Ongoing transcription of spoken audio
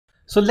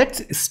So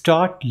let's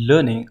start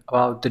learning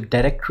about the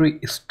directory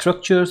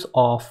structures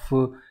of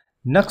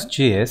Nuxt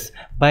JS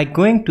by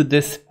going to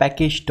this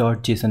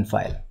package.json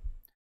file.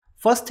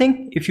 First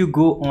thing, if you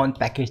go on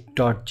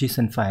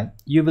package.json file,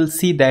 you will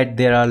see that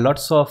there are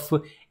lots of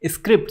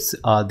scripts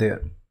are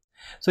there.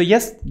 So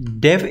yes,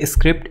 dev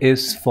script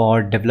is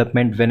for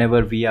development.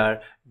 Whenever we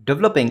are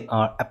developing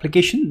our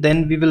application,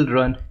 then we will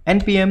run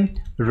npm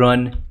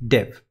run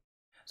dev.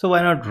 So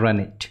why not run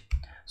it?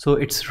 So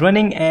it's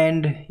running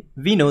and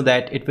we know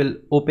that it will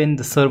open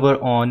the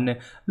server on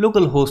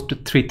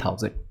localhost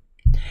 3000.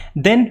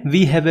 Then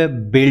we have a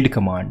build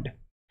command.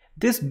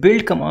 This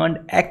build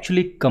command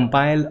actually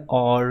compile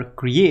or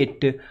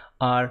create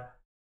our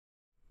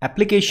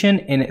application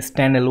in a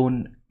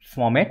standalone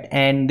format,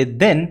 and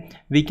then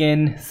we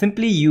can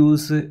simply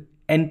use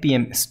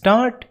npm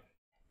start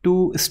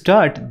to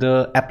start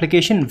the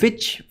application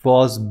which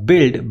was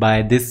built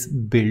by this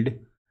build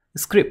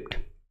script.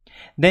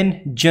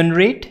 Then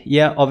generate,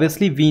 yeah,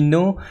 obviously we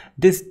know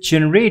this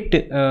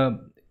generate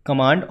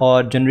command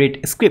or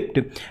generate script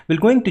will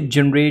going to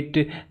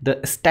generate the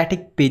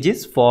static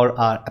pages for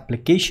our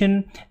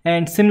application.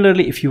 And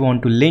similarly, if you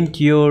want to lint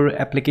your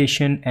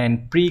application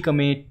and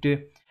pre-commit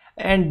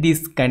and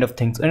these kind of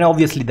things, and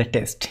obviously the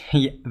test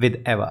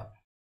with Eva,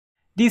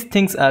 these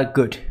things are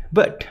good.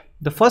 But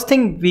the first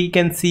thing we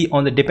can see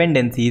on the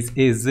dependencies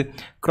is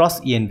cross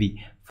env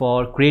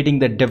for creating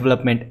the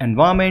development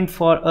environment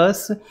for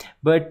us.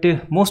 But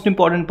most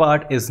important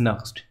part is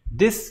Nuxt.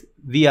 This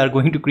we are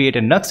going to create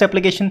a Nuxt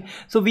application,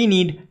 so we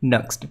need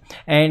Nuxt.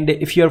 And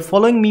if you are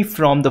following me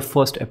from the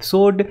first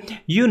episode,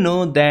 you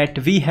know that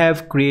we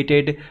have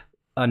created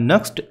a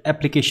Nuxt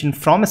application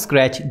from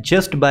scratch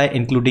just by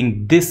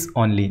including this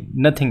only,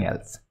 nothing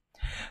else.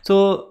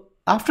 So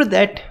after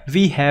that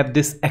we have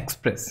this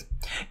Express.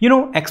 You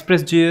know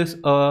Express.js,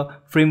 a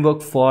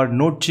framework for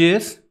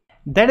Node.js.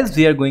 That is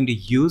we are going to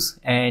use,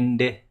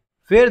 and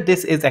where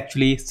this is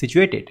actually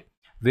situated,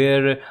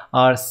 where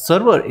our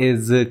server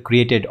is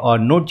created or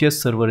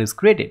Node.js server is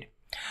created.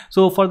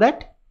 So for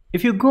that,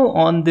 if you go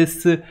on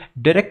this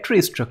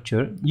directory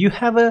structure, you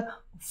have a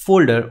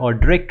folder or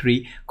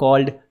directory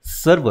called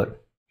server.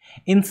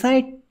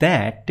 Inside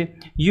that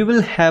you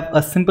will have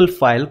a simple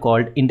file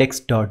called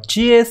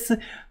index.js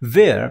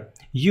where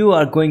you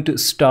are going to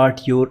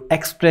start your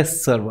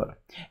Express server.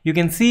 You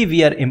can see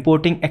we are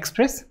importing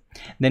Express.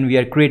 Then we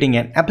are creating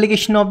an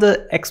application of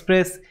the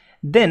Express.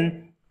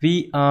 Then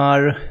we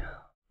are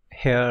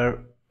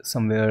here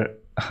somewhere,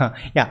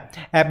 yeah,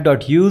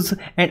 app.use,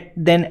 and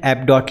then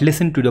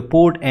app.listen to the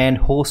port and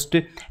host.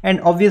 And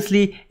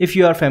obviously if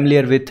you are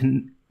familiar with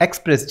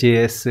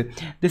Express.js,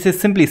 this is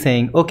simply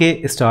saying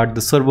okay, start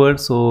the server.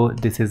 So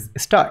this is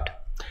start.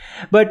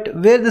 But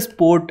where this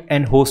port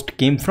and host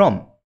came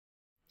from?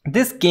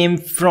 This came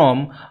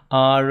from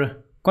our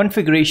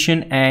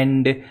configuration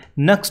and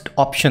Nuxt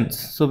options.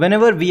 So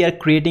whenever we are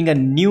creating a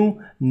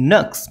new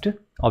Nuxt,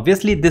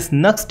 obviously this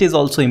Nuxt is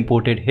also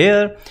imported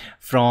here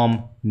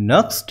from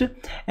Nuxt,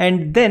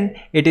 and then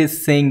it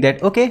is saying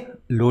that okay,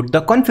 load the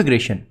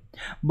configuration.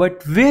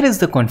 But where is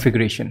the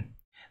configuration?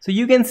 So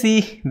you can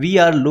see we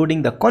are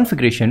loading the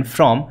configuration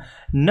from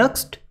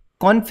Nuxt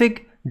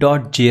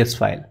config.js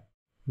file.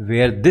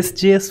 Where this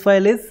JS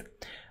file is?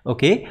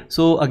 Okay,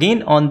 so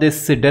again on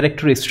this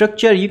directory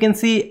structure, you can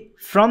see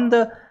from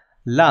the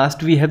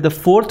last we have the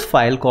fourth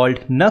file called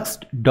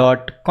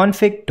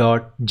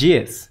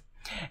nuxt.config.js.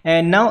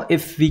 and now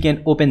if we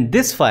can open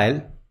this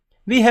file,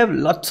 we have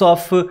lots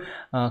of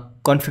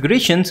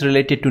configurations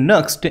related to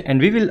Nuxt,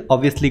 and we will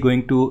obviously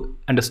going to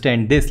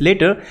understand this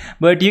later.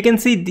 But you can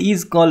see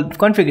these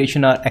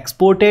configuration are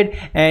exported,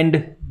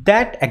 and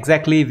that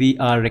exactly we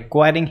are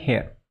requiring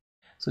here.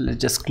 So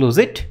let's just close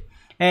it,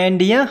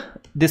 and yeah,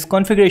 this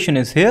configuration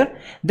is here.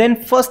 Then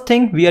first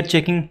thing we are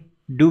checking,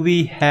 do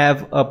we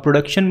have a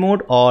production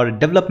mode or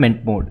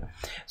development mode?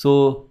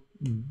 So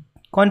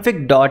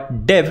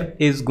config.dev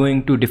is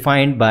going to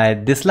defined by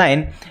this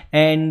line,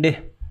 and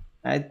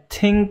I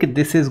think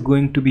this is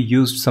going to be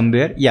used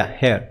somewhere, yeah,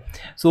 here.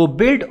 So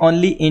build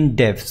only in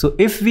dev. So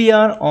if we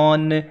are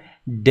on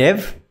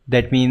dev,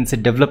 that means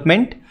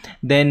development,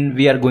 then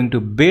we are going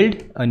to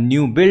build a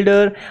new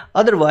builder.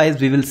 Otherwise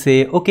we will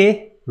say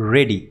okay,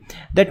 ready.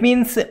 That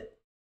means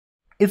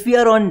if we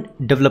are on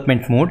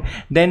development mode,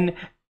 then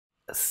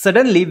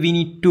suddenly we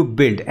need to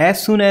build.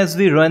 As soon as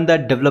we run the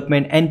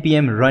development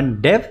npm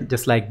run dev,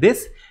 just like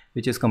this,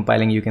 which is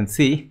compiling, you can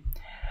see,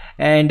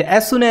 and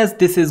as soon as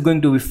this is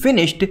going to be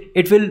finished,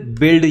 it will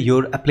build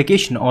your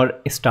application or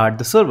start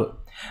the server.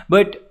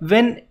 But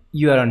when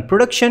you are on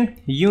production,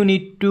 you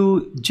need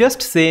to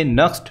just say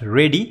Nuxt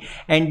ready,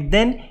 and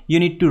then you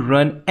need to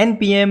run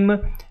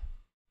npm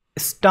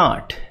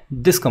start,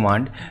 this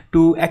command,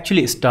 to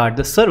actually start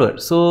the server.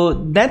 So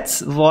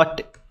that's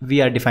what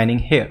we are defining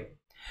here.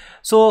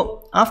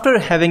 So after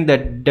having the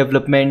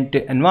development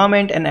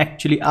environment and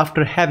actually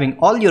after having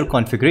all your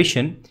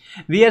configuration,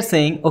 we are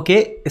saying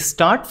okay,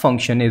 start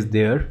function is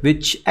there,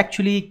 which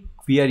actually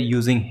we are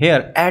using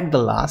here at the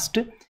last.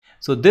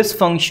 So this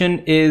function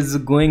is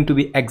going to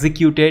be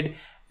executed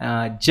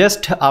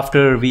just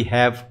after we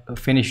have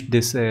finished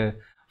this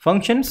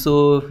function.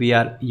 So we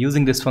are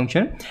using this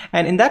function,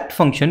 and in that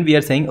function we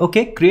are saying,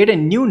 okay, create a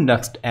new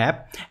Nuxt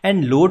app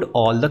and load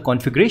all the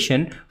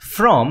configuration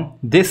from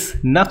this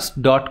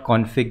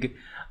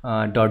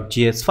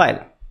nuxt.config.js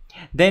file.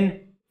 Then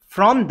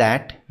from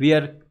that we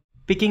are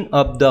picking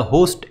up the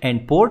host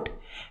and port,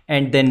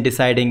 and then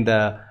deciding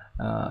the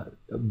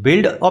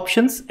build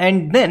options,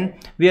 and then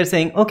we are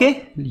saying,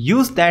 okay,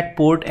 use that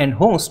port and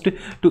host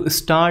to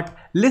start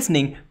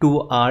listening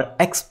to our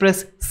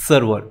Express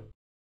server.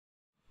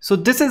 So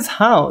this is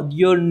how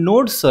your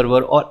node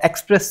server or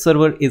Express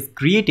server is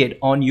created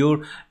on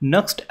your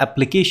Nuxt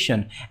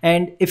application.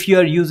 And if you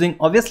are using,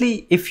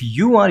 obviously if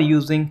you are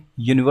using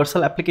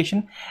universal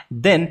application,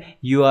 then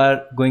you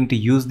are going to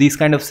use these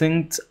kind of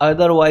things.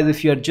 Otherwise,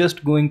 if you are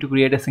just going to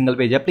create a single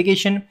page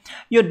application,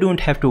 you don't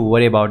have to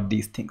worry about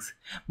these things.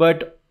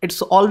 But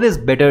it's always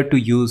better to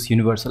use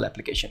universal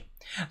application.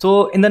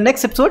 So in the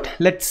next episode,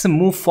 let's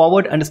move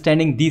forward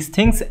understanding these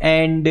things,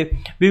 and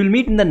we will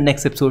meet in the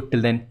next episode.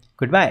 Till then,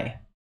 goodbye.